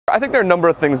I think there are a number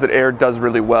of things that AIR does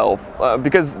really well,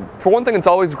 because for one thing, it's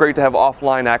always great to have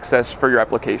offline access for your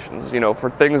applications. You know, for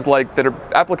things like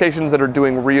applications that are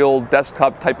doing real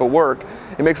desktop type of work,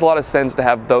 it makes a lot of sense to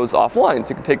have those offline,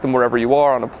 so you can take them wherever you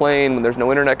are on a plane when there's no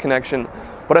internet connection.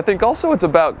 But I think also it's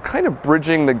about kind of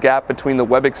bridging the gap between the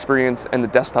web experience and the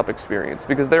desktop experience,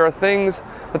 because there are things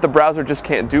that the browser just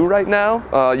can't do right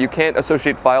now. You can't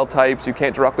associate file types, you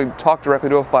can't talk directly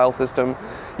to a file system,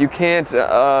 you can't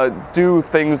do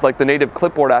things like the native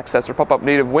clipboard access or pop up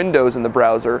native windows in the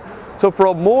browser. So for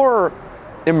a more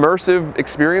immersive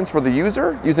experience for the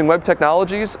user using web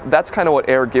technologies, that's kind of what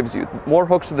AIR gives you. More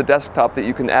hooks to the desktop that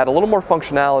you can add a little more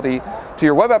functionality to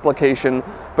your web application,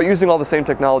 but using all the same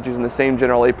technologies and the same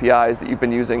general APIs that you've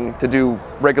been using to do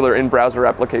regular in-browser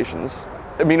applications.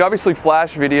 I mean, obviously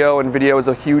Flash video, and video is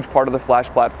a huge part of the Flash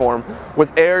platform.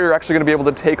 With AIR, you're actually going to be able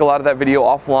to take a lot of that video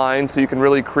offline, so you can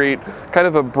really create kind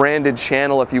of a branded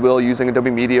channel, if you will, using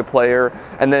Adobe Media Player,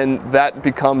 and then that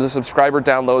becomes a subscriber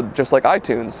download just like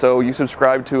iTunes. So you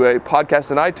subscribe to a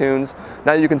podcast in iTunes,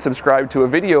 now you can subscribe to a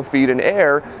video feed in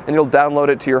AIR, and you'll download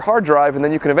it to your hard drive, and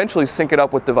then you can eventually sync it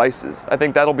up with devices. I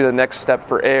think that'll be the next step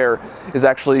for AIR, is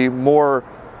actually more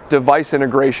device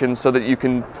integration, so that you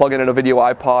can plug in a video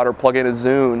iPod or plug in a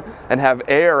Zune and have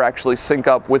AIR actually sync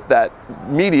up with that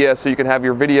media, so you can have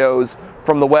your videos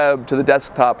from the web to the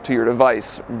desktop to your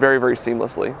device very, very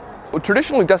seamlessly.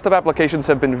 Traditionally, desktop applications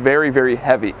have been very, very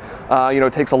heavy.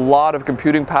 It takes a lot of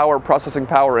computing power, processing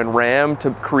power, and RAM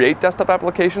to create desktop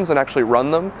applications and actually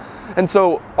run them. And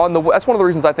so that's one of the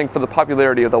reasons I think for the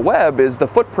popularity of the web is the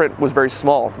footprint was very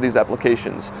small for these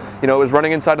applications. You know, it was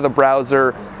running inside of the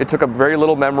browser, it took up very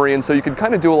little memory, and so you could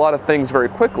kind of do a lot of things very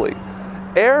quickly.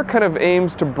 AIR kind of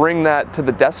aims to bring that to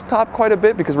the desktop quite a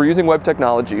bit, because we're using web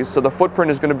technologies, so the footprint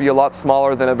is going to be a lot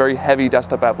smaller than a very heavy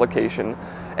desktop application.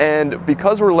 And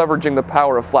because we're leveraging the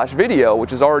power of Flash video,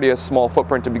 which is already a small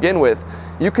footprint to begin with,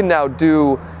 you can now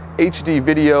do HD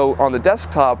video on the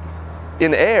desktop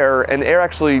in AIR, and AIR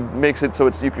actually makes it so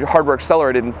it's hardware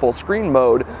accelerated in full screen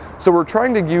mode. So we're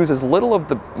trying to use as little of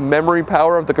the memory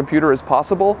power of the computer as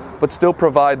possible, but still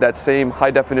provide that same high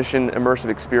definition immersive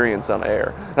experience on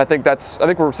AIR. And I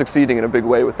think we're succeeding in a big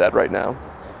way with that right now.